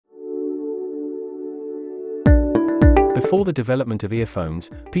Before the development of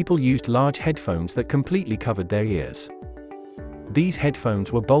earphones, people used large headphones that completely covered their ears. These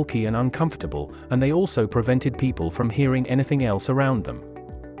headphones were bulky and uncomfortable, and they also prevented people from hearing anything else around them.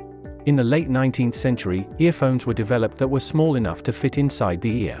 In the late 19th century, earphones were developed that were small enough to fit inside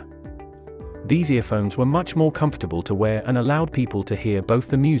the ear. These earphones were much more comfortable to wear and allowed people to hear both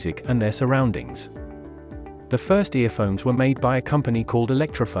the music and their surroundings. The first earphones were made by a company called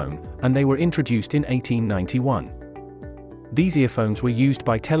Electrophone, and they were introduced in 1891. These earphones were used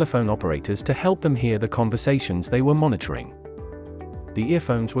by telephone operators to help them hear the conversations they were monitoring. The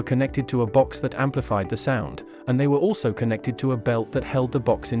earphones were connected to a box that amplified the sound, and they were also connected to a belt that held the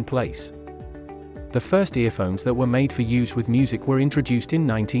box in place. The first earphones that were made for use with music were introduced in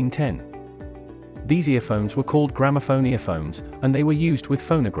 1910. These earphones were called gramophone earphones, and they were used with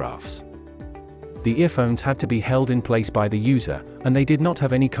phonographs. The earphones had to be held in place by the user, and they did not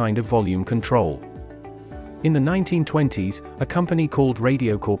have any kind of volume control. In the 1920s, a company called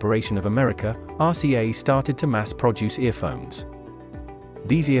Radio Corporation of America, RCA, started to mass-produce earphones.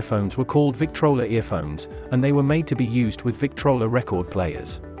 These earphones were called Victrola earphones, and they were made to be used with Victrola record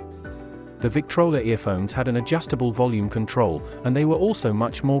players. The Victrola earphones had an adjustable volume control, and they were also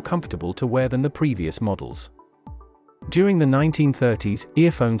much more comfortable to wear than the previous models. During the 1930s,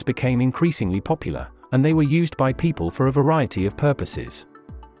 earphones became increasingly popular, and they were used by people for a variety of purposes.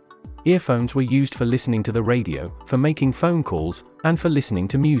 Earphones were used for listening to the radio, for making phone calls, and for listening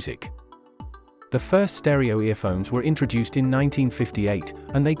to music. The first stereo earphones were introduced in 1958,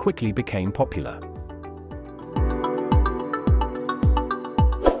 and they quickly became popular.